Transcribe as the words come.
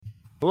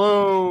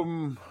Hello,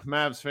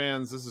 Mavs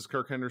fans. This is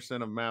Kirk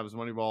Henderson of Mavs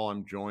Moneyball.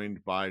 I'm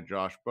joined by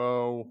Josh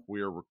Bowe.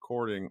 We are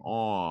recording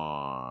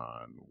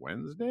on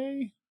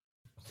Wednesday.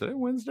 Is today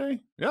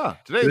Wednesday? Yeah,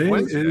 today is Today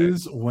Wednesday.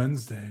 is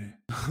Wednesday.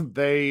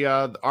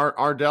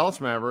 Our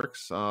Dallas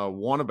Mavericks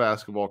won a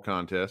basketball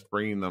contest,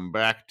 bringing them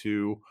back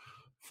to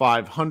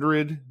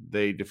 500.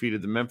 They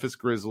defeated the Memphis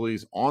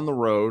Grizzlies on the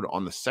road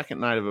on the second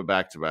night of a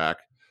back-to-back,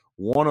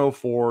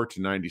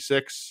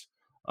 104-96.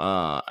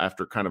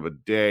 After kind of a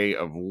day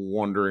of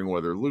wondering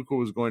whether Luka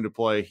was going to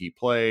play, he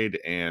played,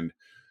 and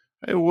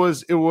it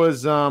was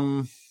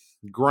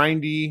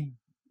grindy,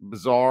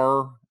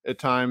 bizarre at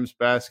times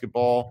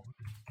basketball,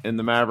 and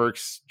the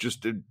Mavericks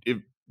just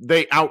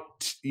they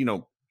out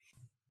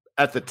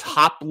at the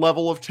top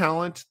level of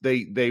talent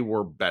they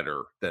were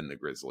better than the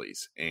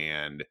Grizzlies,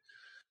 and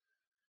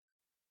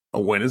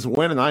a win is a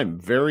win, and I'm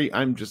very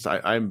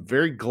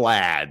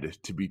glad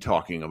to be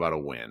talking about a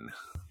win.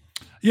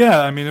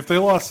 Yeah, I mean, if they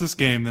lost this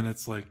game, then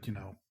it's like,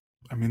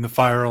 the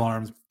fire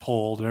alarm's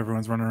pulled and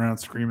everyone's running around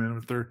screaming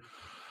with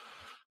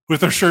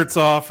their shirts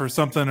off or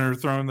something, or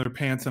throwing their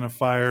pants in a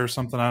fire or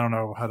something. I don't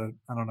know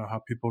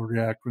how people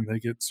react when they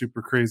get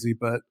super crazy,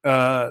 but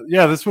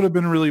yeah, this would have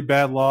been a really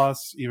bad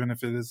loss, even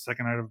if it is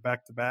second night of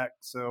back to back.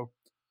 So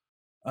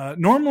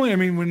normally, I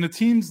mean, when the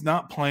team's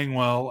not playing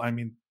well, I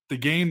mean, the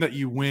game that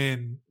you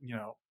win,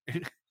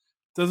 it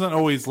doesn't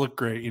always look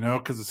great,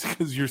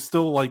 because you're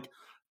still like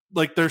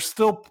they're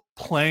still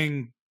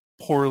playing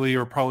poorly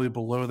or probably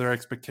below their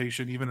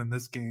expectation even in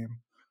this game,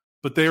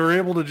 but they were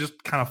able to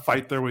just kind of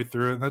fight their way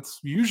through it. And that's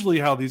usually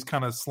how these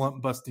kind of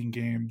slump busting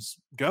games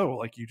go.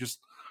 Like you just,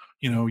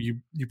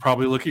 you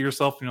probably look at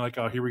yourself and you're like,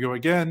 oh, here we go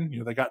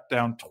again. They got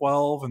down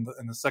 12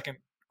 in the second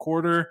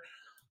quarter.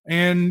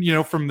 And,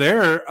 from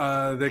there,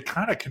 they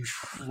kind of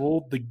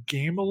controlled the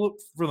game a little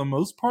for the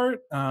most part.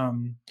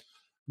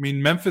 I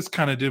mean, Memphis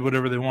kind of did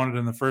whatever they wanted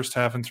in the first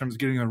half in terms of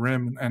getting the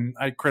rim, and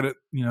I credit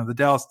the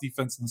Dallas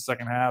defense in the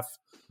second half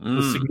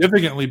was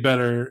significantly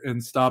better in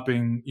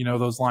stopping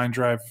those line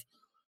drives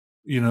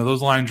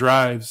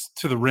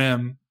to the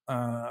rim.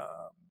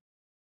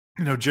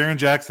 Jaren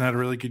Jackson had a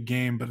really good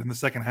game, but in the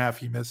second half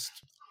he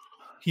missed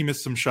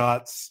some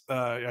shots.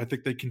 I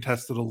think they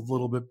contested a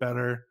little bit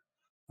better,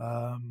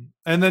 and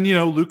then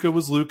Luka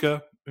was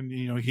Luka, and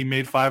he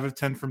made 5 of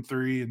 10 from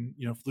three, and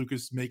if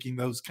Luka's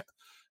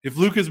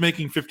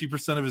making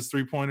 50% of his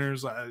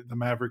 3-pointers, the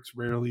Mavericks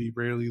rarely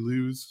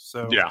lose.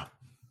 So Yeah.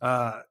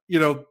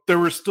 There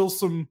were still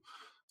some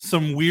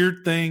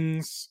weird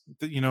things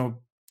that,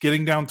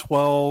 getting down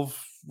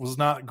 12 was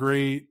not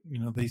great.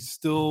 They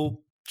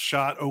still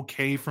shot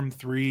okay from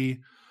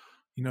three.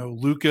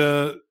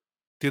 Luka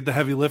did the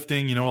heavy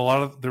lifting.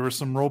 There were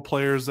some role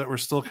players that were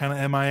still kind of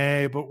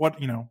MIA, but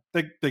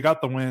they got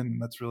the win, and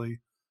that's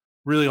really,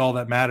 really all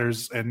that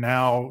matters. And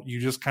now you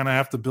just kind of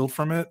have to build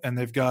from it. And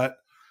they've got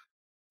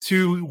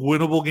 2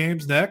 winnable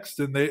games next,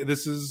 and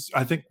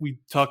I think we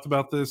talked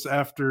about this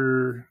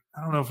after,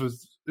 I don't know if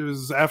it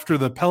was after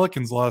the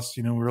Pelicans lost.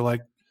 We were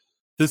like,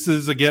 this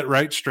is a get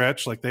right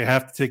stretch. Like, they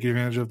have to take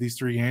advantage of these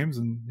 3 games,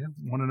 and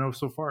 1-0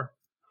 so far.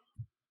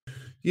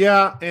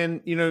 Yeah, and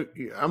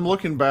I'm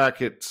looking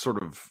back at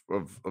sort of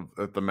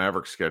at the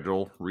Mavericks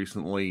schedule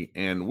recently,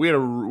 and we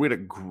had a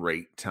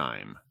great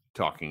time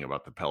talking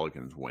about the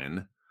Pelicans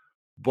win,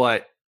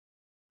 but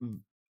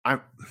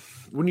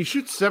when you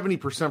shoot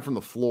 70% from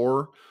the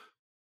floor,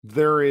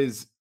 there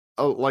is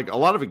a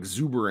lot of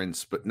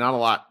exuberance, but not a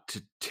lot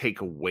to take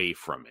away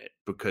from it,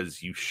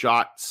 because you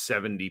shot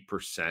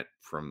 70%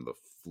 from the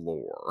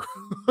floor.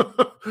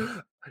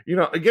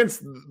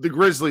 Against the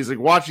Grizzlies, like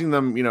watching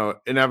them,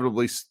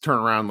 inevitably turn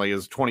around like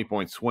as a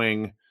 20-point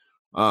swing,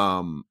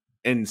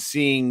 and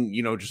seeing,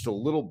 just a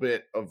little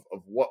bit of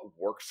what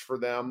works for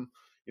them.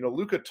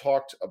 Luka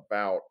talked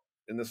about,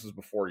 and this was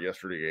before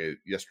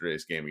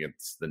yesterday's game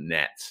against the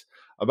Nets,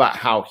 about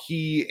how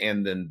he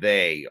and then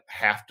they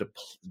have to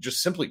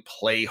just simply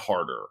play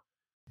harder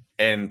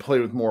and play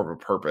with more of a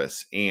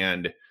purpose.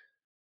 And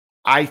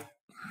I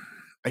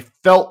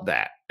felt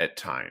that at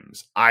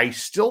times. I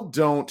still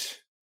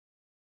don't.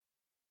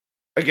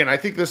 Again, I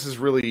think this is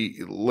really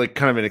like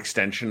kind of an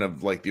extension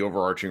of like the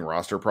overarching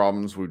roster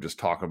problems we just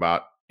talk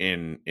about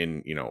in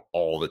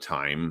all the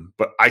time.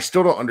 But I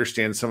still don't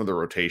understand some of the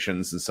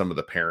rotations and some of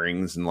the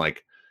pairings, and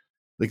like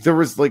there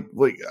was like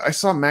I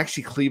saw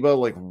Maxi Kleber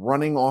like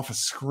running off a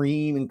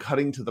screen and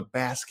cutting to the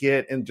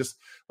basket, and just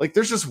like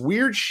there's just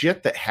weird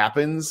shit that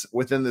happens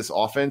within this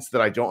offense that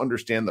I don't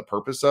understand the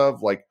purpose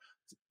of. Like,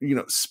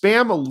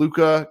 spam a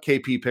Luka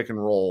KP pick and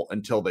roll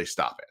until they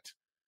stop it.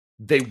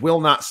 They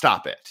will not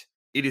stop it.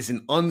 It is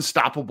an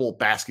unstoppable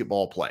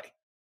basketball play.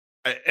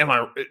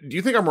 Do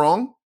you think I'm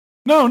wrong?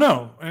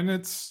 No. And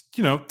it's,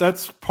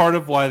 that's part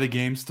of why the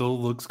game still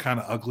looks kind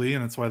of ugly,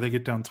 and it's why they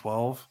get down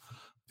 12.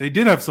 They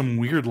did have some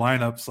weird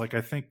lineups. Like, I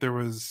think there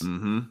was,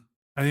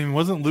 I mean,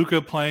 wasn't Luka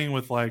playing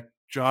with like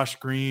Josh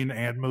Green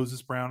and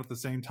Moses Brown at the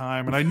same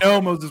time? And I know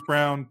Moses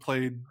Brown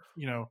played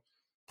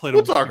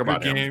we'll talk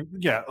about game. Him.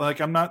 Yeah. Like,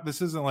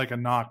 this isn't like a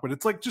knock, but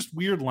it's like just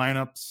weird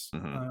lineups.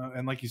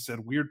 And like you said,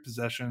 weird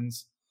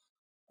possessions.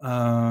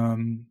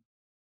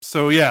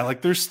 So yeah,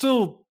 like there's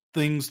still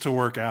things to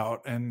work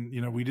out, and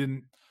we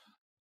didn't.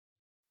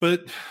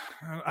 But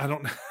I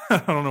don't,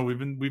 I don't know.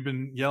 We've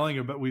been yelling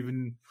about, we've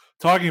been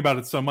talking about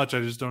it so much.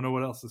 I just don't know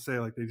what else to say.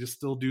 Like they just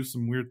still do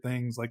some weird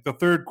things. Like the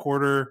third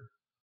quarter,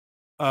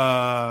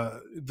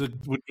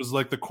 which was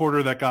like the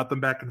quarter that got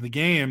them back into the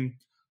game.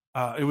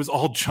 It was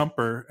all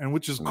jumper, and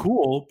which is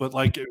cool, but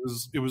like it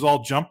was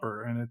all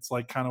jumper, and it's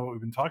like kind of what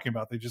we've been talking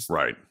about. They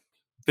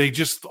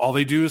just all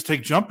they do is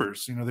take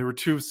jumpers. They were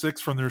 2 of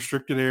 6 from the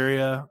restricted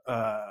area,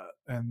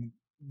 and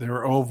they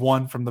were 0 of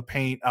 1 from the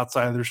paint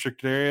outside of the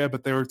restricted area,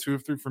 but they were 2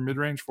 of 3 from mid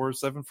range, 4 of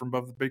 7 from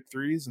above the big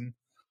threes, and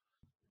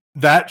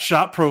that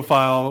shot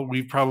profile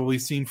we've probably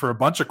seen for a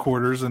bunch of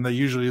quarters, and they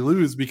usually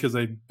lose because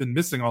they've been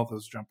missing all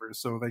those jumpers.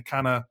 So they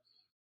kind of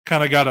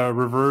got a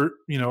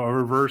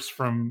reverse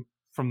from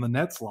the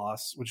Nets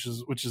loss, which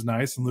is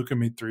nice. And Luka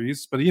made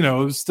threes, but it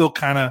was still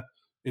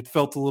it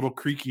felt a little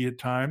creaky at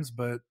times,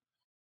 but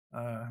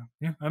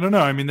yeah, I don't know.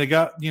 I mean, they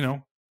got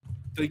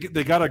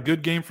they got a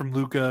good game from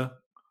Luka,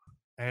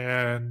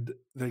 and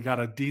they got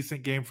a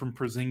decent game from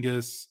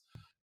Porzingis,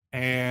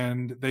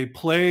 and they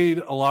played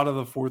a lot of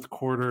the fourth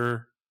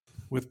quarter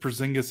with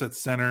Porzingis at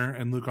center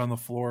and Luka on the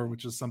floor,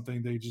 which is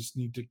something they just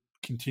need to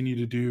continue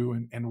to do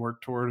and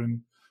work toward.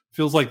 And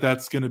feels like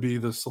that's going to be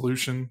the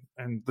solution.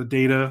 And the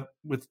data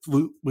with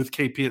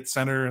KP at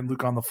center and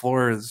Luka on the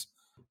floor is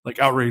like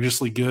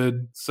outrageously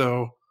good.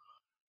 So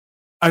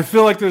I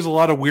feel like there's a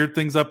lot of weird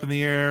things up in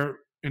the air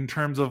in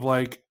terms of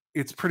like,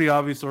 it's pretty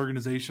obvious the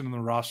organization and the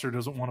roster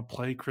doesn't want to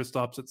play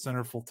Kristaps at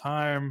center full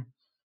time.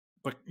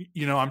 But,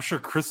 I'm sure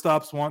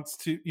Kristaps wants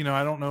to,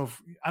 I don't know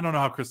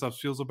how Kristaps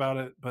feels about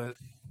it, but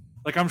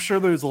like, I'm sure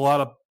there's a lot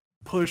of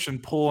push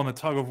and pull and a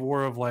tug of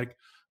war of like,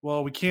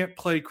 well, we can't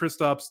play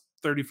Kristaps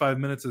 35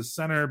 minutes as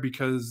center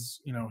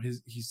because,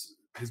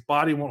 his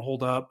body won't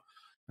hold up.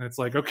 And it's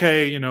like,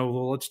 okay,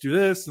 well, let's do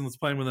this and let's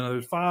play him with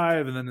another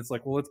 5. And then it's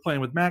like, well, let's play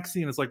him with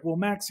Maxey. And it's like, well,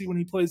 Maxey, when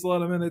he plays a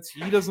lot of minutes,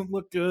 he doesn't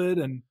look good.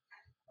 And,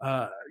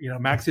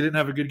 Maxey didn't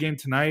have a good game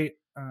tonight,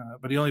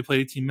 but he only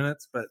played 18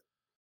 minutes. But,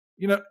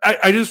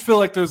 I just feel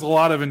like there's a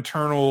lot of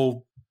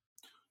internal,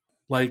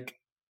 like,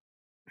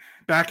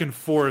 back and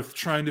forth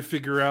trying to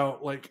figure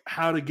out, like,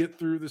 how to get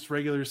through this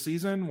regular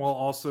season while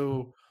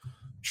also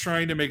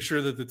trying to make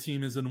sure that the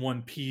team is in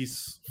one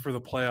piece for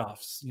the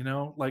playoffs.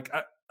 Like,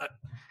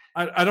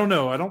 I don't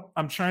know.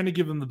 I'm trying to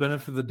give them the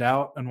benefit of the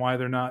doubt and why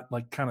they're not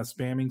like kind of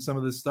spamming some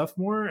of this stuff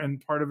more.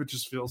 And part of it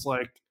just feels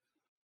like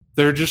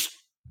there's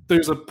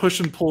a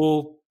push and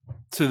pull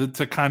to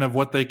kind of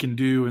what they can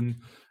do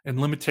and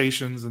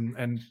limitations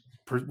and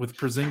with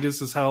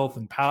Porzingis' health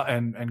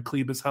and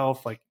Kleber's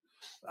health. Like,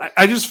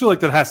 I just feel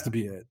like that has to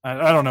be it.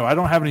 I don't know. I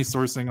don't have any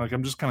sourcing. Like,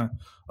 I'm just kind of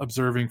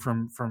observing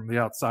from the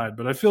outside,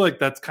 but I feel like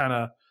that's kind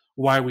of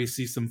why we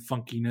see some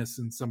funkiness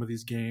in some of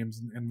these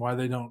games and why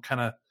they don't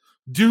kind of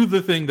do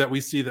the thing that we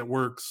see that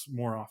works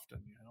more often.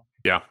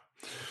 Yeah.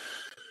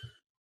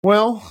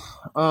 Well,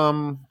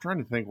 trying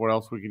to think what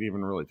else we could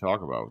even really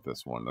talk about with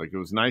this one. Like, it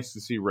was nice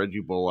to see Reggie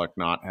Bullock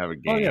not have a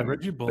game. Oh yeah,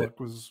 Reggie Bullock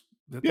was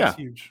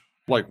huge.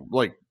 Like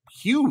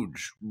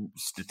huge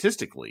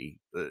statistically.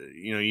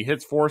 He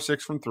hits 4 or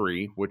 6 from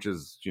 3, which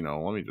is,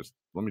 let me just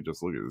look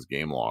at this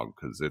game log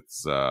because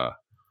it's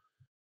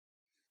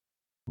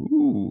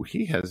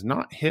he has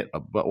not hit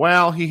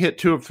he hit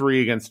 2 of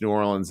 3 against New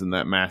Orleans in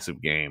that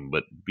massive game,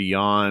 but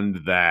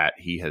beyond that,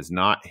 he has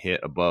not hit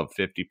above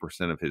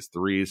 50% of his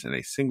threes in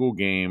a single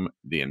game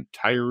the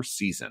entire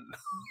season.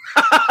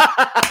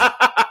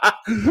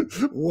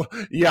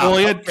 Yeah. Well,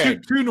 he had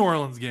two New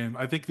Orleans games.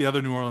 I think the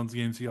other New Orleans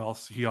games he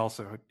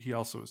also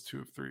was 2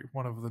 of 3.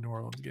 One of the New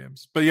Orleans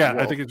games, but yeah,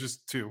 I think it's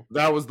just 2.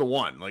 That was the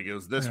one. Like, it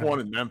was this one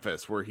in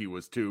Memphis where he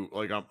was 2.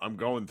 Like, I'm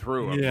going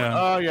through. Like,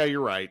 oh yeah,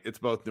 you're right. It's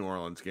both New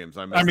Orleans games.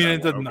 I mean,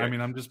 it doesn't. Okay. I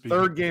mean, I'm just being...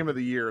 third game of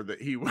the year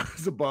that he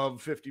was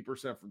above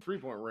 50% from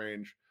 3-point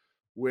range,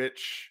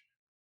 which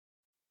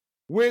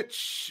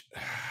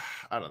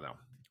I don't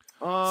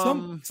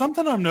know.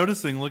 Something I'm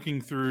noticing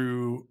looking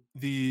through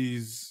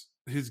his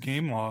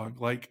game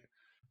log, like,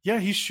 yeah,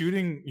 he's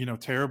shooting,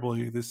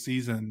 terribly this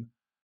season.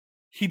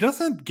 He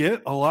doesn't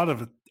get a lot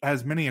of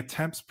as many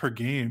attempts per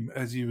game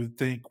as you would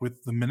think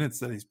with the minutes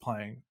that he's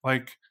playing.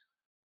 Like,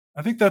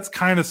 I think that's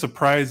kind of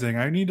surprising.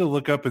 I need to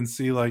look up and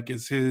see, like,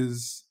 is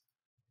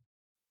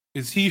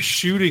he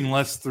shooting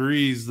less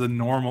threes than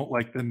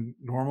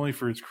normally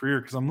for his career?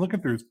 Because I'm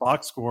looking through his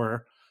box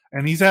score,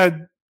 and he's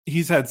had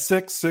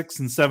 6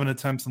 and 7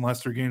 attempts in the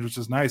last 3 games, which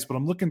is nice. But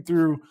I'm looking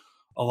through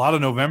a lot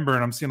of November,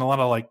 and I'm seeing a lot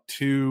of like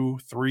 2,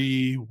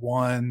 3,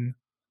 1,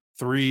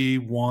 3,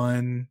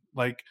 1,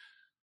 like,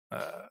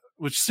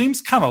 which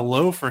seems kind of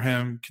low for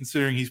him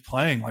considering he's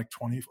playing like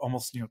 20,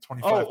 almost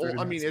 25. Oh,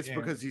 I mean, it's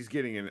because he's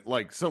getting in.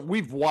 Like, so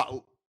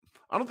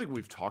I don't think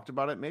we've talked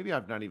about it. Maybe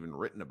I've not even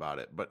written about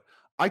it, but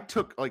I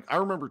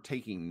remember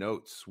taking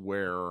notes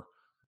where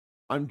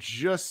I'm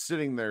just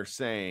sitting there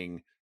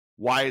saying,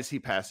 why is he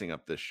passing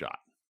up this shot?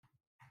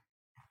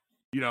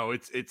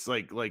 It's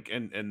like,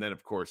 and then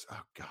of course,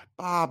 oh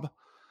God,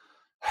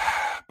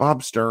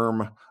 Bob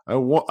Sturm. I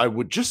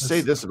would just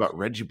say this about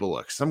Reggie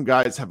Bullock. Some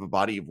guys have a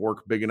body of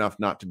work big enough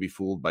not to be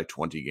fooled by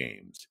 20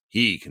 games.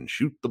 He can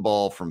shoot the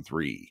ball from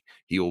 3.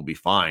 He will be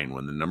fine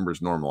when the numbers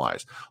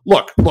normalize.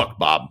 Look,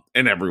 Bob,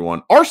 and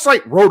everyone. Our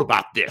site wrote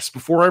about this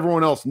before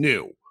everyone else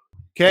knew.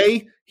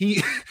 Okay,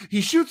 he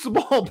shoots the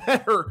ball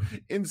better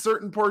in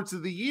certain parts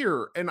of the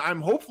year, and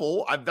I'm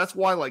hopeful. That's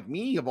why, like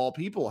me, of all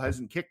people,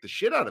 hasn't kicked the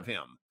shit out of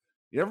him.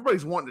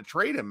 Everybody's wanting to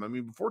trade him. I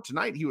mean, before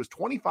tonight, he was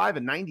 25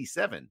 and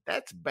 97.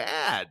 That's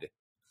bad.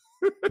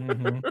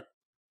 Mm-hmm.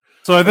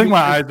 So I think my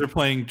eyes are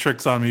playing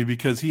tricks on me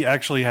because he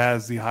actually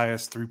has the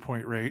highest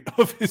 3-point rate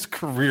of his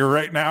career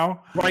right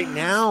now.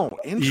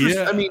 Interesting.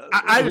 Yeah. I mean,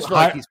 I just feel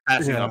like he's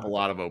passing up a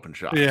lot of open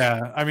shots.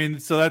 Yeah. I mean,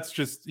 so that's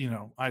just,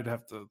 I'd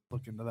have to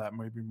look into that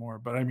maybe more.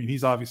 But I mean,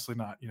 he's obviously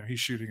not,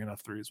 he's shooting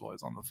enough threes while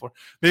he's on the floor.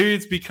 Maybe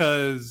it's,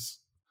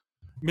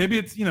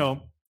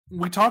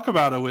 we talk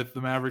about it with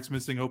the Mavericks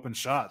missing open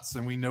shots,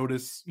 and we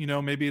notice,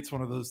 maybe it's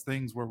one of those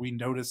things where we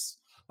notice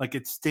like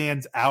it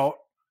stands out.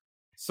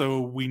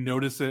 So we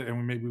notice it,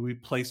 and maybe we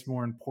place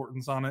more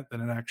importance on it than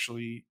it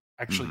actually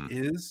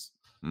is.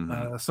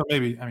 Mm-hmm. So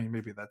maybe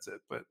that's it.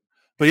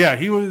 But yeah,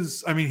 he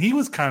was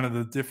kind of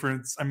the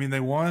difference. I mean, they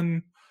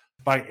won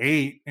by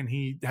 8, and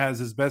he has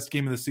his best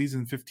game of the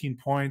season, 15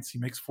 points. He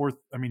makes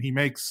he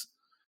makes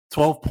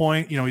 12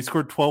 points. He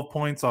scored 12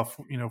 points off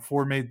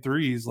 4 made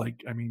threes.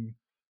 Like, I mean,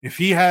 if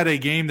he had a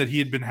game that he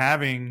had been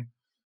having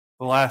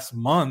the last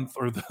month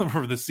or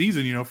the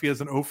season, if he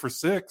has an 0 for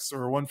 6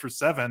 or a 1 for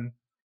 7.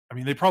 I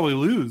mean, they probably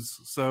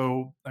lose.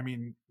 So, I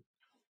mean,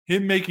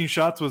 him making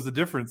shots was the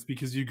difference,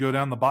 because you go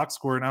down the box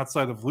score, and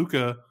outside of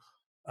Luka,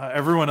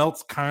 everyone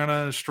else kind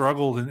of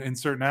struggled in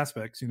certain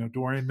aspects.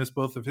 Dorian missed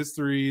both of his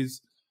threes.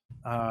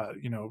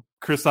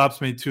 Kristaps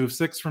made 2 of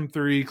 6 from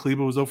 3.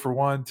 Kleber was 0 for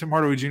 1. Tim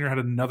Hardaway Jr. had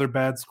another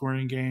bad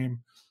scoring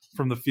game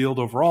from the field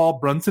overall.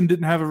 Brunson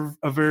didn't have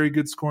a very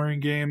good scoring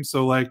game.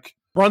 So, like,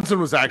 Brunson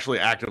was actually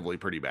actively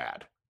pretty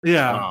bad.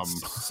 Yeah.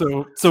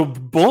 So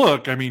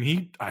Bullock, I mean,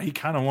 he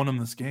kind of won him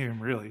this game,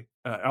 really,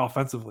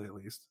 offensively at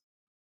least.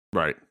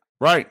 Right.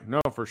 No,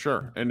 for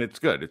sure, and it's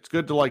good. It's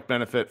good to like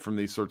benefit from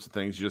these sorts of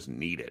things. You just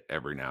need it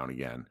every now and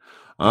again.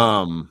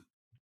 Yeah,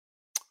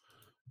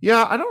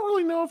 I don't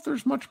really know if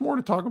there's much more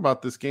to talk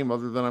about this game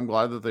other than I'm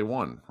glad that they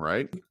won.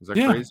 Right? Is that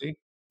crazy?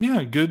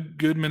 Yeah,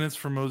 good minutes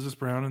for Moses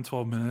Brown in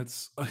 12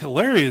 minutes. A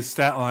hilarious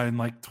stat line,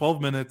 like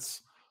 12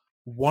 minutes,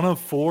 1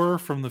 of 4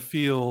 from the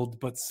field,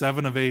 but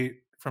 7 of 8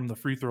 from the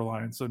free throw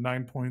line. So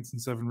 9 points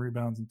and 7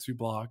 rebounds and 2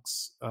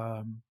 blocks.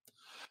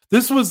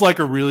 This was like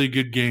a really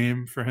good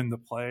game for him to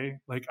play.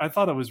 Like, I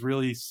thought it was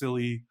really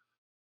silly.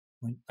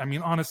 Like, I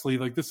mean, honestly,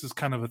 like, this is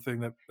kind of a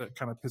thing that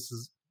kind of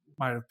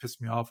might have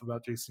pissed me off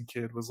about Jason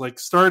Kidd, was like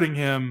starting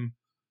him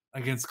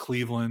against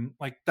Cleveland.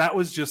 Like, that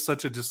was just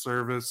such a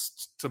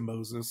disservice to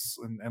Moses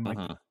and like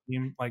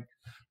team. Like,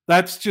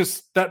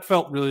 that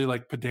felt really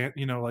like pedant,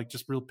 like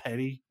just real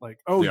petty. Like,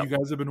 you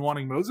guys have been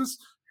wanting Moses,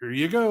 here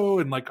you go,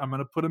 and like, I'm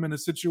gonna put him in a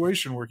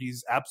situation where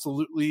he's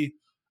absolutely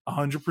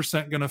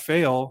 100% gonna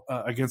fail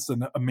against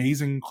an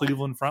amazing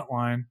Cleveland front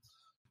line.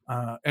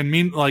 And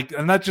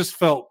that just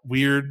felt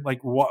weird.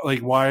 Like, what? Like,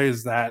 why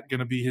is that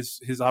gonna be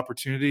his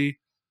opportunity?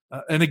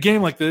 In a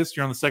game like this,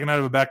 you're on the second night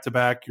of a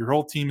back-to-back. Your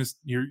whole team is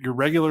your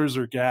regulars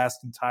are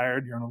gassed and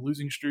tired. You're on a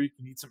losing streak.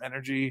 You need some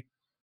energy.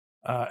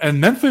 And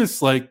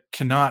Memphis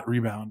cannot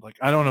rebound. Like,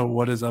 I don't know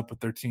what is up with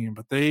their team,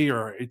 but they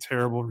are a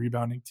terrible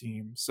rebounding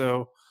team.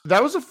 So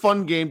that was a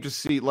fun game to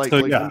see.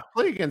 When you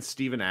play against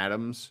Steven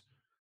Adams.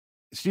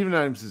 Steven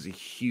Adams is a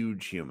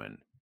huge human,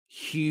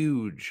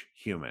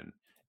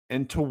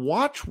 and to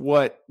watch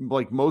what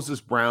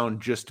Moses Brown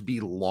just be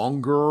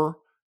longer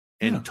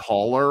and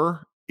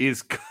taller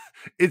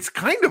it's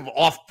kind of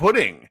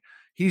off-putting.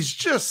 He's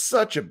just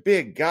such a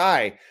big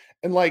guy,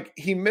 and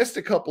he missed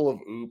a couple of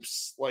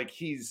oops.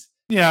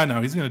 I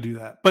know he's going to do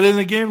that, but in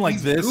a game like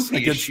this,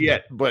 against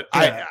shit. But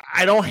I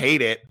don't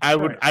hate it. I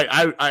would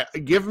I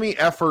give me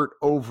effort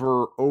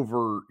over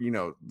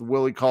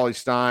Willie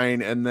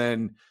Cauley-Stein, and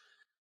then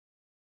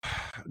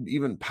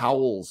even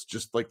Powell's,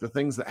 just the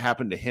things that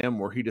happen to him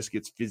where he just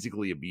gets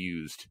physically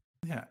abused.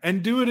 Yeah,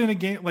 and do it in a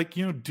game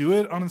do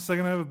it on the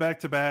second night of a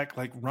back-to-back.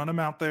 Run him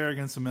out there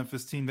against a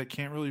Memphis team that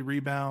can't really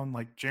rebound.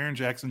 Like Jaren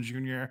Jackson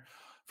Jr.,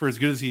 for as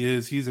good as he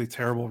is, he's a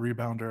terrible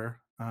rebounder.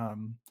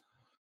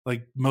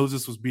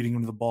 Moses was beating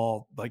him to the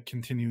ball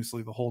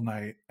continuously the whole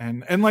night,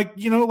 and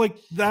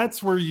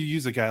that's where you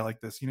use a guy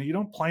like this. You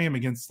don't play him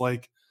against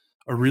a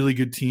really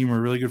good team or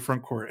a really good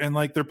front court, and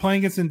they're playing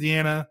against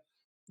Indiana.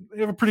 They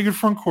have a pretty good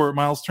front court,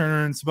 Miles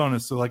Turner and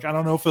Sabonis. So I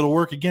don't know if it'll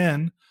work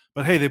again,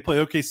 but hey, they play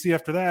OKC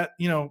after that.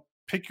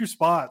 Pick your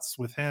spots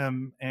with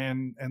him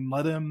and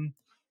let him,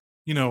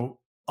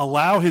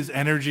 allow his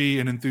energy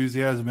and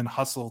enthusiasm and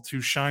hustle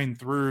to shine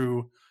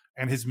through,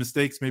 and his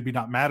mistakes maybe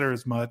not matter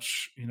as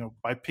much,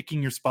 by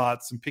picking your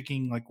spots and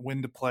picking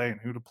when to play and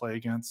who to play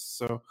against.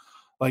 So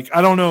I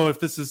don't know if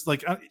this is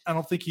I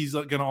don't think he's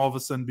going to all of a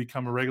sudden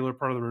become a regular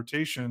part of the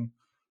rotation,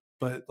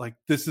 but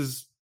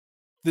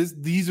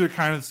these are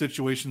kind of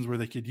situations where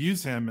they could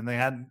use him, and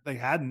they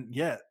hadn't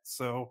yet.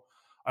 So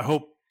I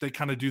hope they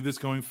kind of do this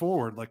going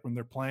forward, like when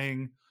they're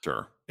playing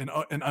Sure. an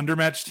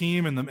undermatched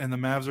team and the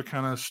Mavs are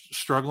kind of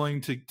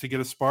struggling to get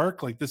a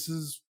spark. Like this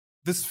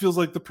feels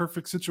like the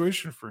perfect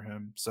situation for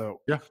him.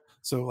 So yeah,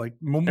 so like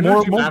more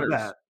of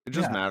that. It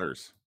just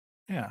matters.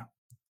 Yeah.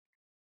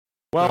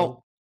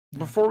 Well,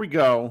 before we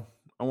go,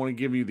 I want to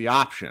give you the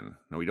option.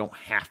 No, we don't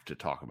have to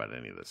talk about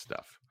any of this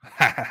stuff.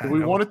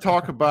 We want to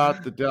talk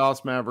about the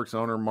Dallas Mavericks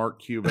owner,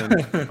 Mark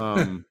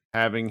Cuban,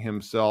 having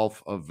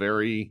himself a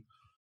very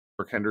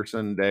Rick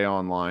Henderson day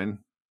online.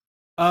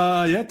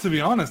 Yeah, to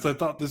be honest, I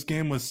thought this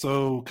game was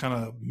so kind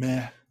of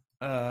meh,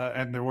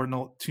 and there were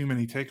not too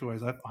many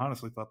takeaways. I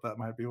honestly thought that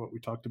might be what we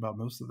talked about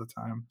most of the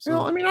time.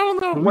 So, I mean, I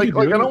don't know. Like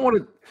I don't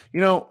want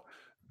to,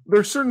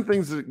 there's certain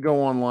things that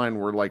go online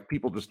where like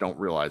people just don't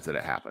realize that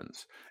it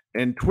happens.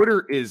 And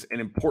Twitter is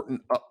an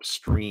important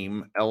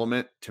upstream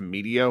element to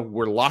media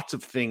where lots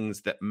of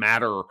things that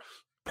matter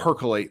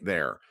percolate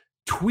there.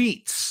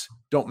 Tweets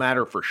don't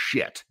matter for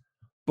shit,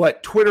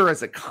 but Twitter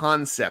as a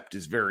concept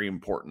is very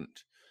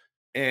important.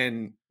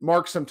 And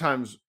Mark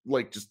sometimes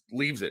like just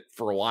leaves it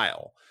for a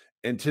while.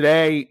 And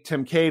today,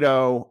 Tim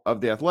Cato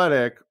of The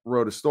Athletic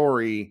wrote a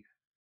story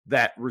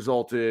that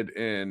resulted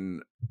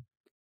in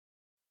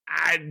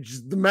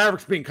the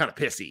Mavericks being kind of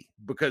pissy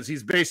because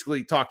he's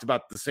basically talked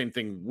about the same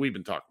thing we've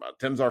been talking about.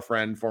 Tim's our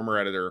friend, former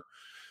editor,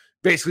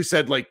 basically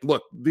said, like,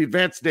 look, the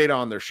advanced data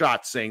on their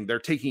shots saying they're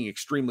taking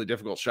extremely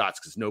difficult shots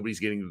because nobody's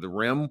getting to the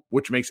rim,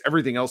 which makes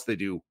everything else they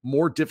do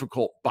more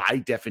difficult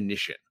by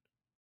definition.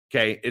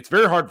 Okay, it's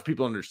very hard for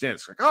people to understand.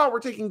 It's like, oh,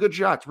 we're taking good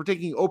shots. We're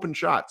taking open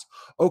shots.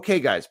 Okay,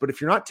 guys, but if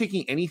you're not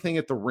taking anything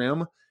at the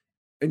rim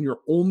and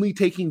you're only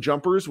taking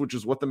jumpers, which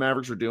is what the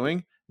Mavericks are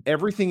doing,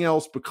 everything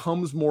else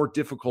becomes more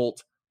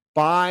difficult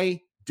by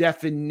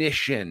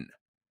definition.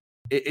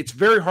 It's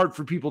very hard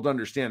for people to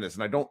understand this,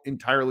 and I don't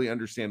entirely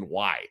understand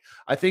why.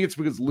 I think it's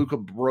because Luka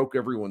broke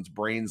everyone's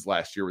brains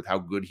last year with how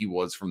good he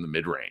was from the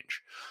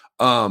mid-range.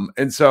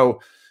 And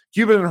so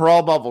Cuban and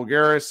Geraldo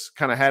Vulgaris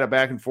kind of had a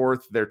back and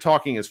forth. They're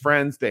talking as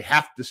friends. They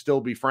have to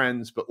still be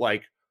friends, but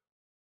like,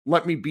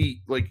 let me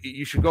be like,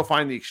 you should go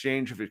find the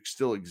exchange if it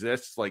still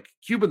exists. Like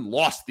Cuban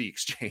lost the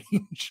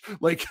exchange.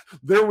 Like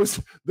there was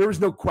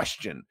no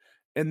question.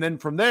 And then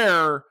from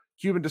there,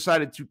 Cuban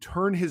decided to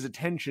turn his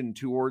attention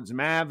towards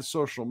Mavs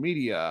social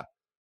media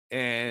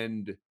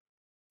and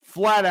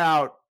flat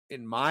out,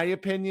 in my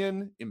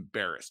opinion,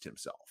 embarrassed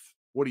himself.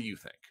 What do you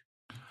think?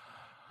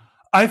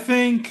 I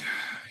think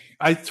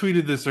I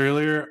tweeted this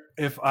earlier.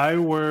 If I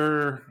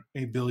were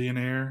a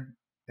billionaire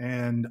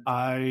and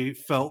I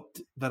felt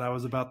that I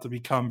was about to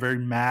become very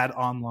mad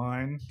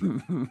online,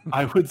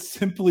 I would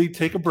simply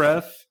take a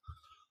breath,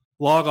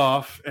 log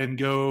off, and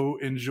go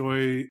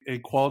enjoy a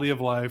quality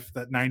of life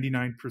that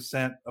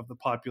 99% of the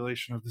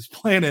population of this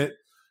planet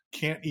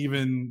can't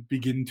even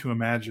begin to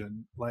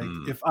imagine. Like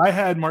if I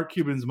had Mark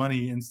Cuban's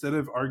money, instead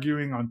of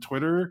arguing on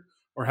Twitter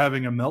or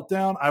having a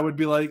meltdown, I would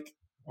be like,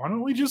 why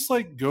don't we just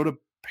like go to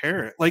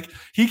Paris? Like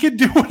he could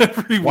do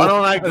whatever he wants. Why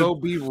don't I go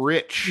be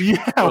rich?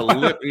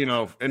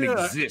 And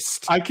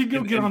exist? I could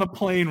go get on a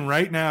plane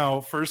right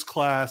now, first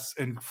class,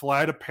 and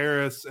fly to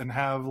Paris and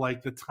have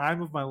like the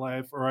time of my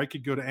life. Or I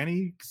could go to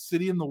any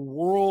city in the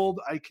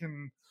world. I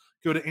can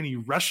go to any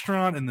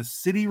restaurant in the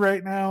city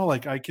right now.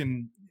 Like I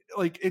can,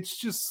 like it's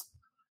just,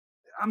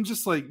 I'm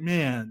just like,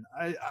 man,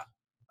 I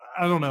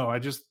don't know.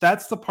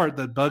 That's the part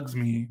that bugs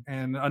me.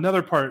 And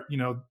another part,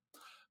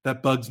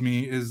 that bugs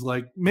me is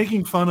like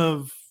making fun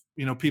of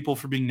people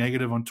for being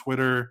negative on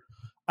Twitter.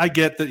 I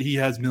get that he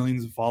has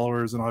millions of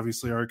followers and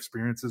obviously our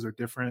experiences are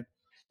different,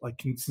 like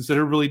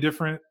considerably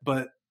different,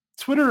 but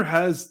Twitter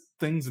has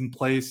things in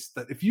place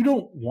that if you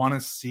don't want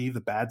to see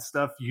the bad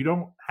stuff, you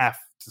don't have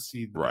to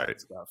see the bad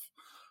stuff.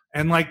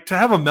 And like to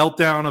have a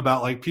meltdown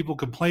about like people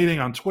complaining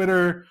on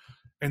Twitter,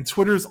 and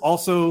Twitter's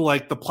also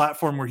like the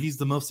platform where he's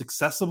the most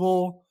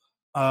accessible.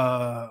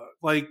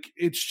 Like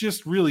it's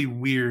just really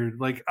weird.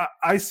 Like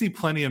I see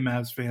plenty of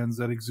Mavs fans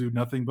that exude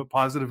nothing but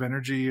positive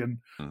energy and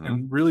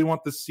really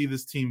want to see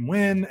this team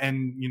win,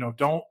 and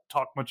don't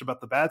talk much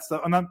about the bad stuff.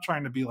 I'm not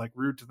trying to be like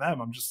rude to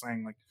them. I'm just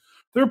saying like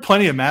there are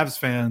plenty of Mavs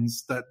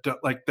fans that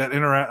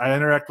I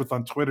interact with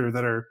on Twitter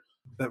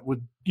that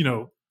would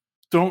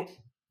don't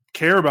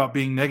care about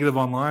being negative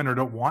online or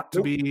don't want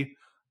to be.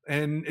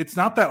 And it's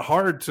not that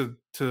hard to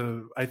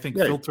I think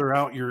filter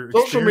out your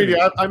social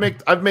media.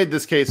 I've made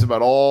this case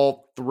about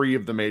all three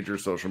of the major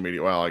social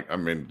media. Well, I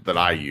mean that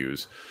I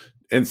use,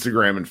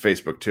 Instagram and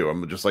Facebook too.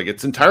 I'm just like,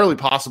 it's entirely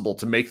possible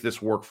to make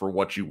this work for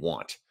what you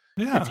want.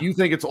 Yeah. If you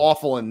think it's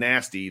awful and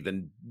nasty,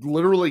 then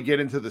literally get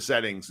into the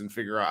settings and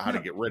figure out how to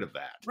get rid of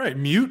that. Right.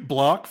 Mute,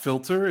 block,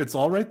 filter. It's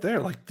all right there.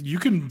 Like you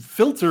can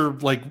filter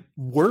like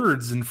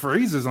words and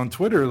phrases on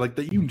Twitter like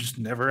that. You just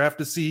never have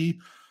to see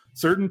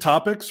certain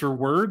topics or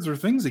words or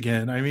things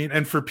again. I mean,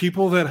 and for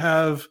people that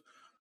have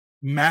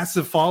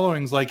massive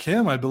followings like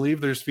him, I believe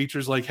there's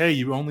features like, hey,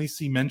 you only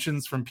see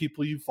mentions from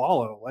people you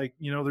follow. Like,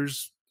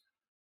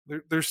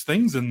 there's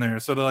things in there.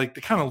 So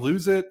to kind of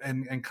lose it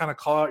and kind of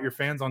call out your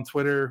fans on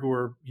Twitter who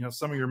are,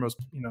 some of your most,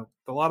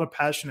 a lot of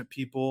passionate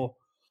people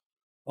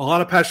a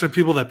lot of passionate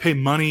people that pay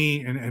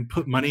money and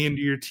put money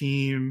into your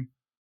team.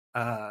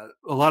 A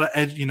lot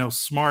of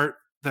smart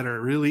that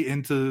are really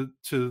into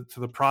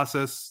the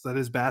process that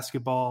is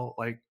basketball,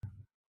 like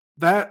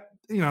that.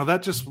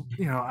 That just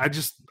I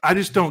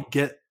just don't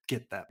get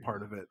that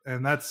part of it,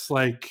 and that's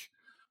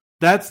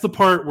the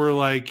part where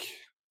like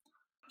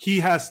he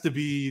has to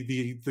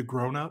be the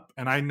grown up.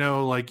 And I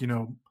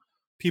know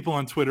people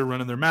on Twitter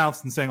running their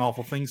mouths and saying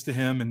awful things to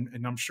him,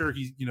 and I'm sure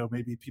he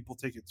maybe people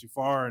take it too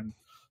far and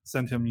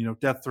send him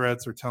death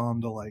threats or tell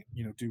him to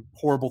do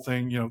horrible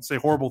thing, say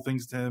horrible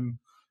things to him.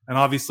 And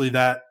obviously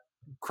that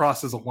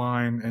crosses a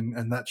line,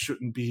 and that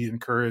shouldn't be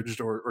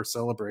encouraged or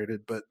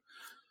celebrated. But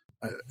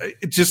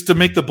just to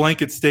make the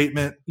blanket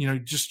statement,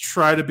 just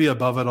try to be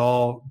above it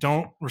all.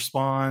 Don't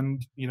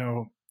respond.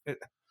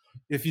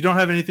 If you don't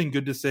have anything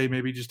good to say,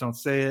 maybe just don't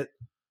say it.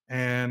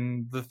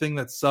 And the thing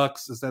that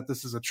sucks is that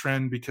this is a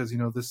trend because,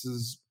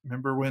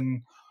 remember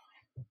when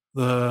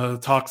the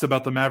talks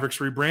about the Mavericks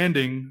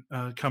rebranding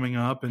coming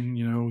up, and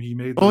he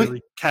made the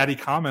really catty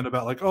comment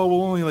about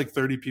only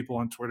 30 people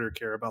on Twitter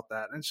care about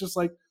that. And it's just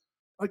like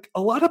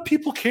a lot of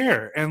people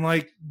care,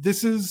 and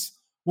this is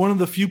one of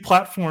the few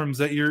platforms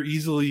that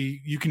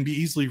you can be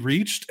easily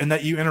reached and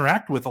that you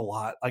interact with a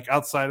lot,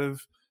 outside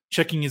of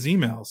checking his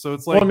email. So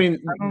it's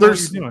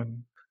there's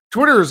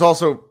Twitter is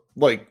also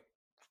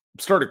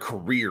started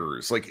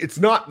careers. It's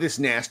not this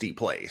nasty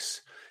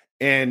place.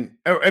 And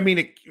I mean,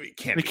 it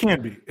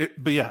can be,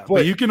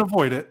 but you can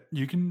avoid it.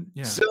 You can,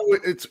 yeah. So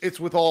it's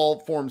with all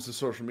forms of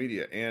social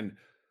media. And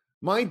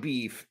my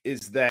beef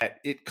is that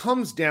it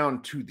comes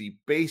down to the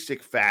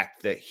basic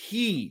fact that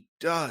he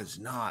does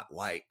not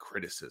like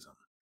criticism.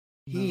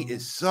 No. He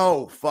is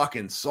so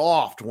fucking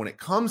soft when it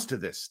comes to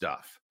this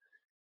stuff.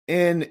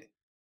 And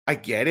I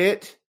get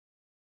it.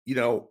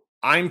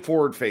 I'm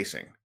forward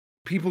facing.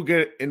 People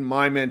get in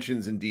my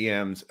mentions and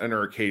DMs and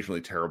are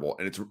occasionally terrible.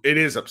 And it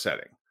is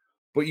upsetting.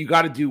 But you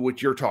got to do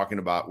what you're talking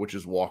about, which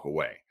is walk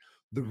away.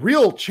 The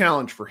real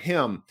challenge for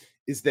him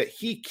is that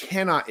he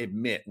cannot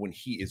admit when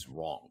he is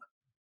wrong.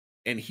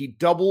 And he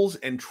doubles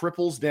and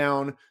triples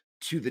down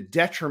to the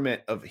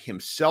detriment of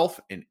himself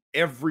and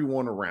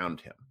everyone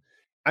around him.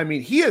 I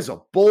mean, he is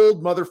a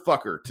bold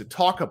motherfucker to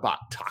talk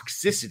about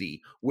toxicity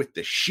with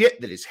the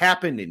shit that has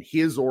happened in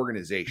his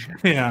organization.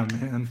 Yeah,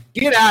 man.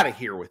 Get out of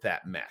here with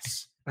that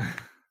mess.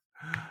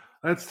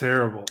 That's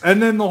terrible. And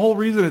then the whole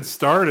reason it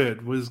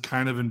started was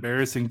kind of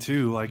embarrassing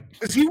too.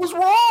 Because he was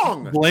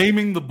wrong.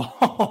 Blaming the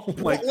ball.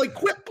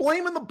 Quit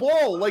blaming the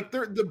ball.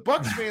 The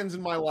Bucks fans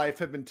in my life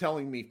have been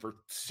telling me for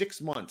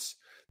 6 months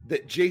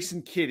that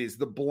Jason Kidd is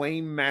the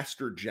blame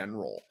master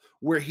general,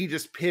 where he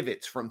just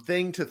pivots from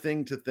thing to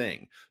thing to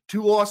thing.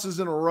 2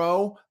 losses in a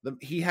row.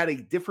 He had a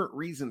different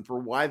reason for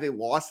why they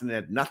lost, and it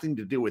had nothing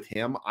to do with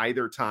him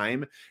either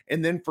time.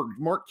 And then for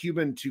Mark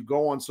Cuban to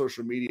go on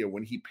social media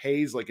when he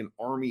pays an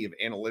army of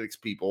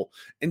analytics people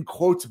and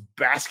quotes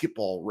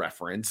Basketball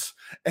Reference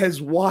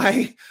as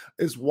why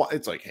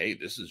it's hey,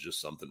 this is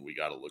just something we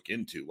got to look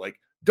into.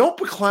 Don't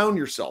beclown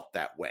yourself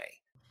that way.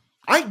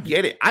 I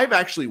get it. I've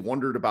actually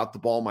wondered about the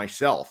ball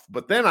myself,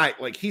 but then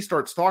he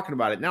starts talking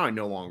about it. Now I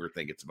no longer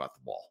think it's about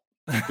the ball.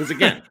 Because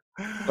again,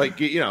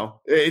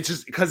 it's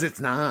just because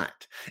it's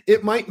not.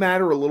 It might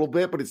matter a little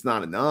bit, but it's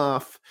not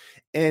enough.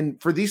 And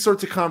for these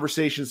sorts of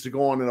conversations to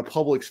go on in a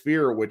public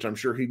sphere, which I'm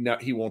sure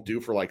he won't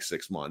do for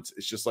 6 months,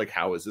 it's just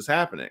how is this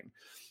happening?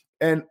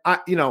 And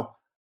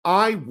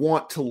I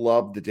want to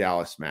love the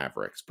Dallas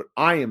Mavericks, but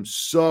I am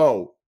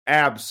so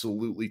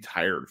absolutely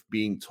tired of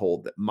being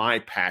told that my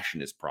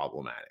passion is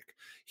problematic.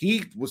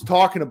 He was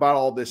talking about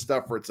all this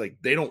stuff where it's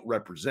they don't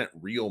represent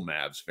real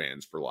Mavs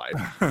fans for life.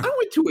 I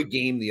went to a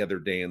game the other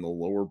day in the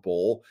lower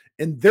bowl,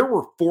 and there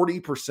were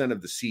 40%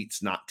 of the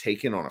seats not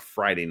taken on a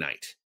Friday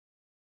night.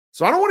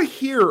 So I don't want to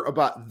hear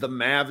about the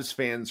Mavs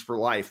fans for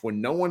life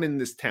when no one in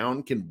this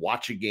town can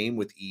watch a game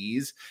with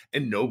ease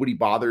and nobody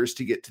bothers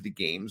to get to the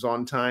games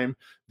on time.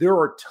 There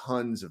are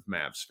tons of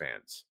Mavs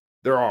fans.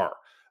 There are.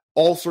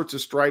 All sorts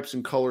of stripes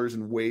and colors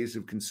and ways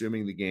of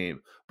consuming the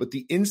game. But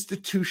the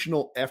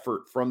institutional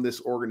effort from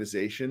this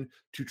organization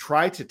to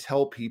try to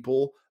tell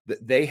people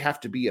that they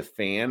have to be a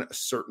fan a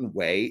certain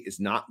way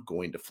is not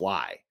going to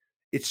fly.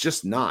 It's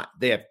just not.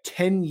 They have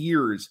 10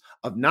 years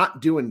of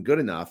not doing good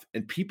enough,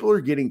 and people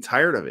are getting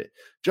tired of it.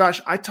 Josh,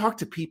 I talked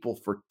to people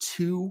for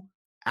 2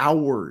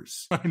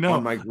 hours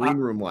on my green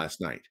room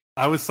last night.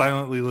 I was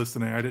silently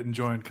listening. I didn't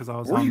join because I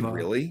was Were you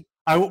really?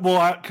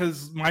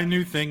 Because my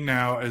new thing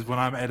now is when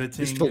I'm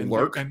editing, just to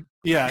lurk.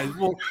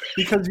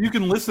 Because you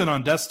can listen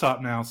on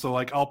desktop now. So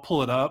I'll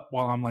pull it up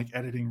while I'm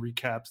editing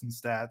recaps and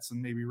stats,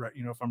 and maybe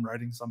if I'm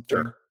writing something.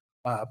 Sure.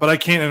 But I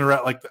can't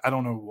interact. I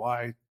don't know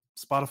why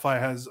Spotify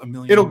has $1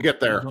 million. It'll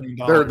get there.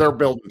 They're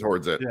building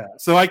towards it. Yeah.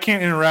 So I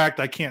can't interact.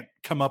 I can't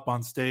come up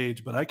on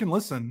stage, but I can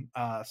listen.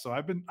 So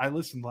I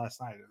listened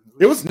last night.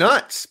 It was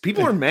nuts.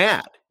 People are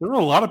mad. There were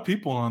a lot of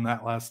people on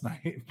that last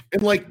night.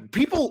 And like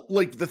people,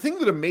 like the thing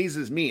that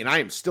amazes me, and I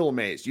am still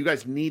amazed, you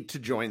guys need to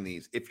join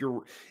these. If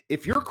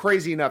you're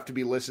crazy enough to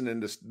be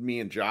listening to me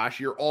and Josh,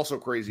 you're also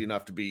crazy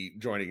enough to be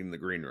joining in the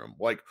green room.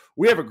 Like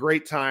we have a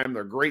great time.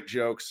 They're great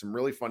jokes, some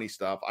really funny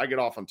stuff. I get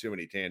off on too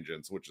many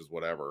tangents, which is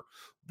whatever.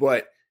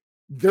 But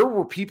there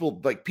were people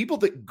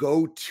that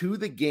go to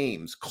the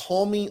games,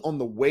 call me on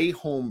the way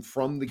home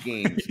from the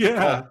games.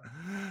 Yeah.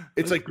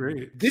 It's like,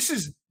 great. This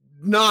is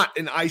not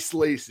an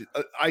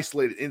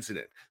isolated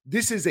incident.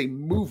 This is a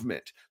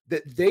movement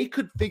that they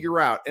could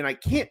figure out. And I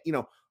can't,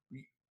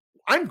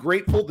 I'm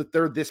grateful that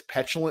they're this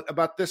petulant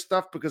about this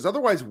stuff because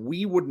otherwise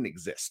we wouldn't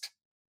exist.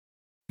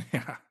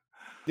 Yeah.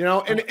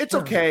 And it's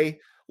okay.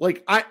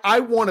 Like I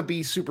want to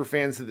be super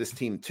fans of this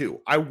team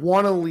too. I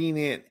want to lean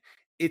in.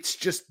 It's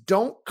just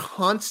don't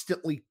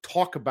constantly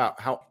talk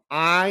about how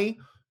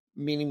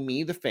meaning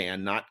me, the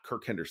fan, not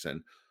Kirk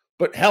Henderson,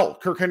 but hell,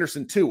 Kirk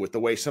Henderson too, with the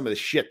way some of the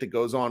shit that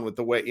goes on with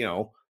the way,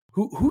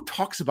 who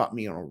talks about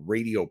me on a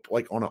radio,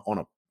 like on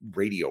a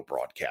radio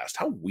broadcast?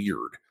 How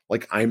weird.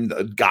 Like I'm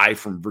the guy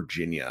from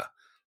Virginia.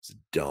 It's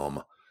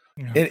dumb.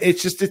 Yeah. And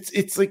it's just,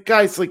 it's like,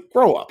 guys, like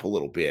grow up a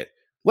little bit.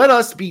 Let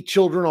us be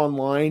children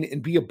online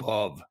and be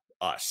above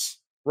us.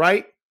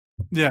 Right?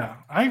 Yeah,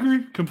 I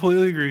agree.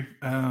 Completely agree.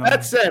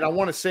 That said, I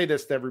want to say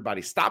this to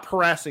everybody. Stop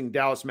harassing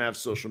Dallas Mavs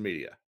social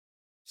media.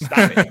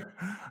 Stop it.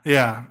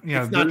 Yeah.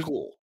 It's not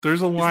cool.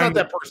 There's a line. It's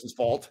not that person's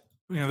fault.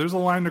 There's a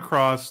line to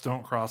cross.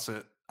 Don't cross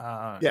it.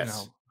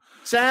 Yes.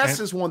 Sass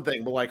is one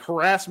thing, but like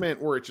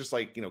harassment where it's just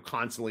like,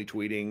 constantly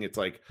tweeting. It's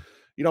like,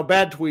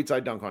 bad tweets I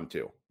dunk on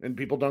too. And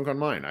people dunk on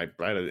mine. I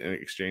had an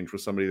exchange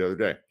with somebody the other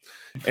day.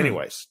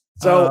 Anyways,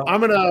 so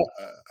I'm going to,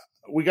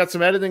 we got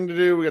some editing to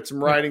do. We got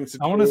some writing to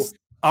do.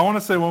 I want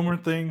to say one more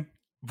thing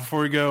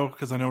before we go,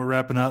 because I know we're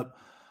wrapping up.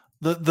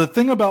 The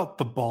thing about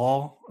the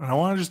ball, and I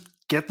want to just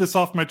get this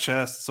off my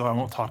chest so I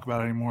won't talk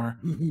about it anymore.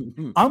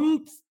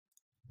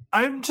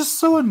 I'm just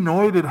so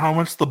annoyed at how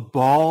much the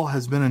ball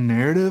has been a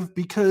narrative,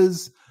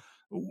 because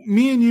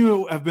me and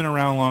you have been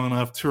around long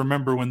enough to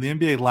remember when the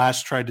NBA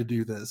last tried to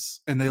do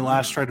this and they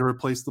last tried to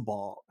replace the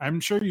ball. I'm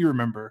sure you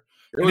remember.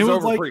 It was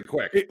over pretty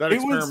quick. That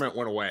experiment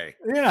went away.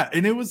 Yeah,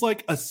 and it was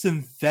like a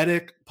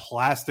synthetic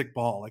plastic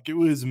ball. Like it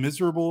was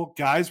miserable.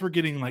 Guys were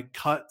getting like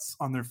cuts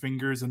on their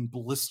fingers and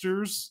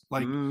blisters.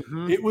 Like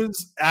it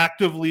was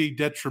actively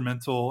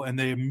detrimental, and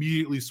they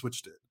immediately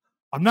switched it.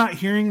 I'm not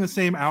hearing the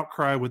same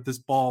outcry with this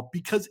ball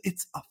because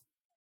it's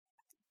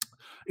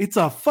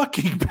a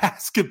fucking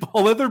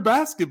basketball, leather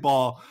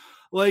basketball.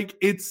 Like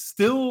it's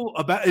still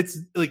about, it's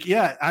like,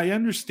 yeah, I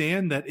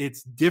understand that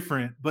it's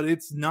different, but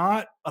it's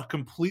not a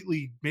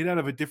completely made out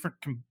of a different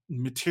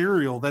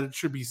material that it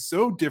should be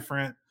so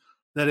different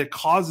that it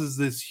causes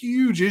this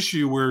huge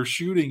issue where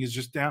shooting is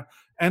just down.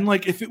 And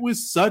like, if it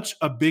was such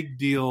a big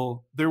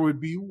deal, there would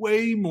be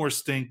way more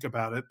stink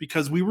about it,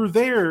 because we were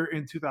there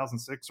in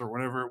 2006 or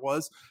whatever it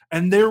was,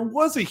 and there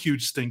was a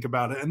huge stink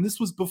about it. And this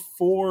was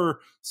before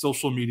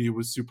social media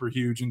was super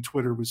huge and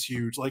Twitter was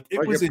huge. Like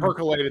it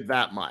percolated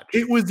that much.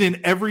 It was in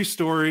every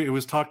story. It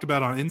was talked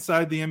about on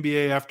Inside the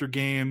NBA after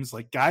games.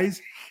 Like guys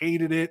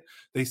hated it.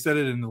 They said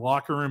it in the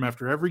locker room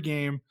after every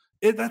game.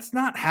 That's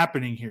not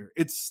happening here.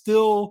 It's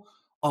still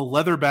a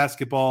leather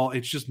basketball.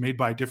 It's just made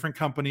by a different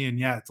company. And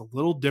yeah, it's a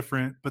little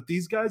different, but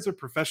these guys are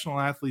professional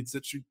athletes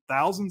that shoot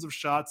thousands of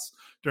shots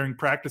during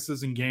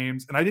practices and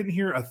games. And I didn't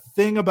hear a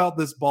thing about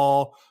this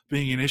ball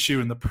being an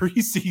issue in the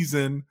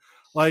preseason.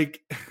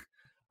 Like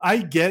I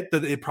get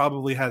that it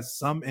probably has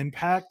some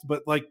impact,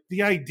 but like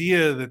the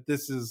idea that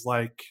this is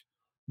like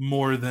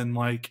more than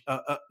like,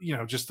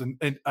 just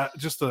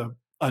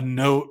a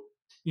note,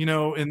 in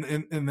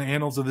the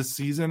annals of this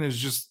season is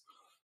just,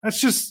 that's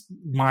just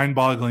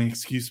mind-boggling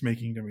excuse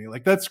making to me.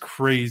 Like that's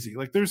crazy.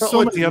 Like there's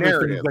so many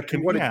other things that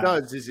can. What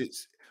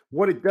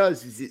it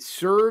does is it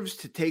serves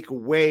to take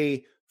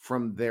away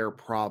from their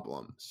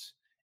problems.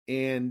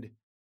 And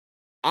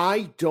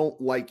I don't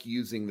like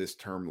using this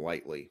term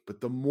lightly, but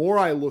the more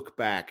I look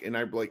back, and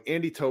I like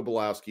Andy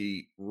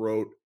Tobolowsky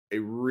wrote a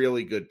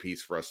really good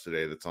piece for us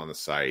today that's on the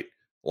site.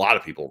 A lot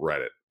of people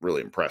read it.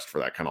 Really impressed for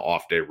that kind of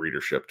off-day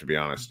readership, to be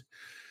honest.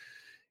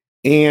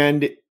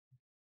 And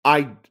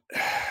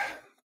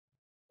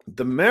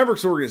the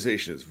Mavericks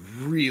organization is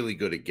really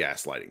good at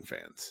gaslighting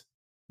fans.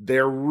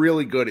 They're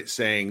really good at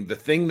saying the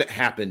thing that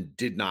happened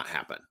did not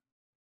happen.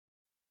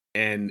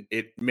 And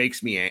it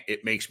makes me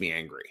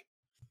angry.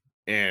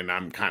 And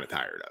I'm kind of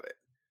tired of it.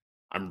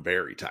 I'm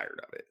very tired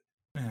of it.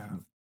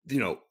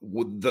 Yeah.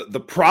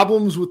 The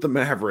problems with the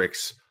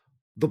Mavericks,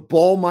 the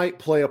ball might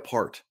play a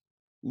part.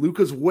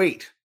 Luka's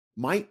weight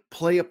might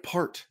play a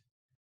part.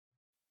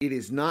 It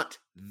is not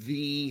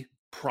the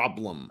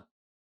problem.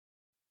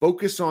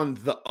 Focus on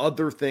the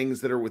other things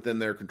that are within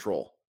their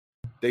control.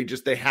 They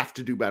have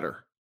to do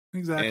better.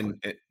 Exactly.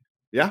 And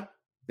yeah.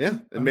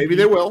 And maybe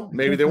they will.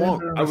 Maybe they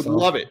won't. I would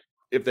love it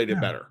if they did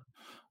better.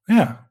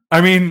 Yeah. I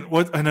mean,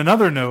 and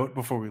another note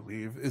before we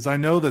leave is I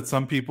know that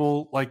some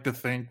people like to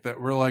think that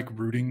we're like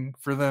rooting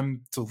for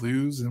them to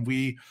lose and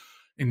we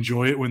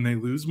enjoy it when they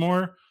lose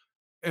more.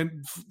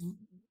 And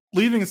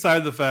leaving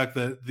aside the fact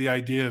that the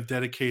idea of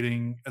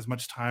dedicating as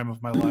much time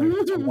of my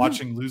life to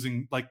watching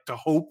losing, like to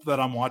hope that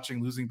I'm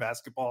watching losing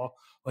basketball,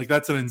 like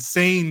that's an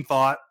insane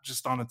thought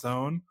just on its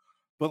own.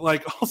 But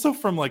like also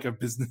from like a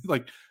business,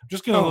 like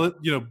just gonna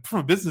from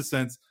a business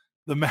sense,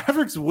 the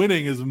Mavericks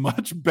winning is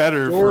much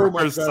better for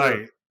our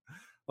site.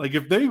 Like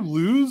if they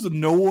lose,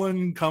 no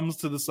one comes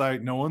to the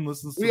site, no one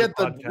listens to the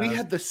podcast. We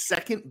had the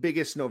second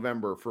biggest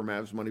November for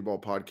Mavs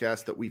Moneyball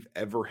podcast that we've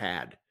ever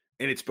had,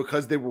 and it's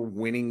because they were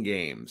winning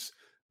games.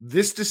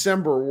 This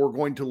December, we're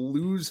going to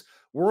lose.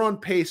 We're on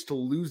pace to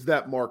lose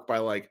that mark by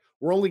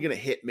we're only going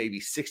to hit maybe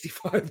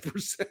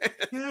 65%.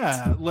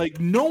 Yeah, like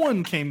no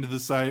one came to the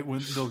site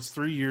when those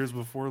 3 years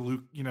before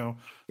Luke,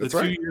 the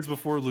 2 years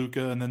before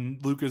Luka, and then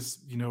Luka's,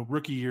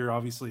 rookie year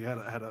obviously had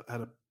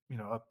a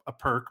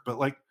perk, but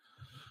like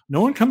no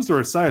one comes to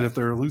our site if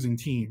they're a losing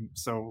team.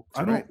 So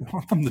I don't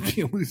want them to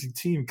be a losing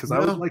team because I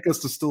would like us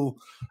to still.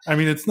 I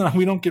mean, it's not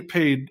we don't get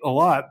paid a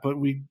lot, but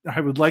I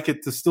would like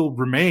it to still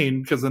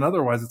remain because then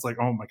otherwise it's like,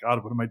 oh my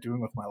god, what am I doing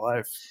with my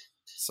life?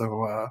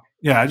 So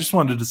I just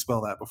wanted to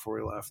dispel that before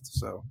we left.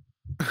 So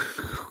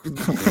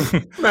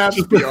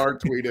Mavs PR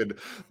tweeted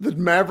the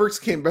Mavericks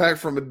came back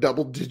from a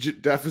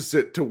double-digit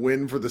deficit to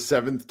win for the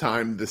 7th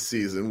time this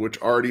season, which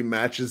already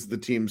matches the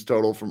team's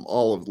total from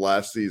all of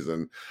last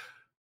season.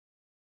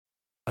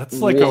 That's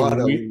like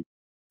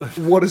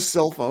what a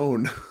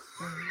self-own.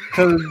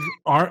 Because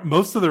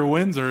most of their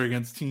wins are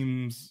against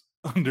teams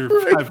under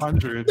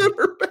 500.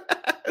 Never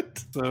bad.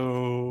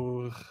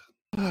 So,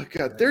 oh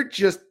god, they're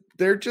just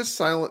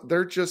silent.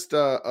 They're just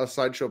a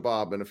sideshow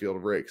Bob in a field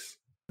of rakes.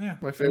 Yeah,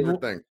 my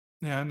favorite thing.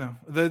 Yeah, I know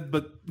that,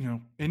 but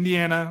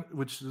Indiana,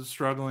 which is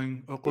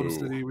struggling, Oklahoma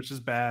City, which is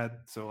bad.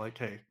 So, like,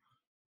 hey,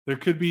 there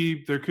could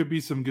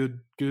be some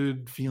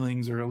good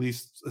feelings, or at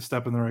least a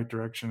step in the right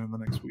direction in the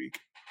next week.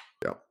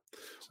 Yeah.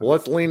 Well,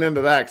 let's lean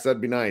into that because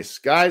that'd be nice.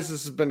 Guys,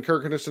 this has been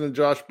Kirk Henderson and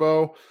Josh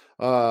Bowe.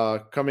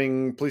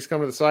 Please come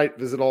to the site,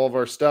 visit all of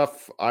our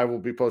stuff. I will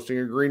be posting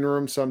a green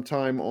room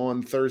sometime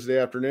on Thursday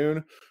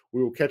afternoon.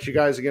 We will catch you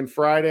guys again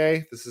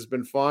Friday. This has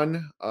been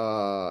fun,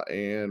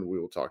 and we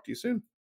will talk to you soon.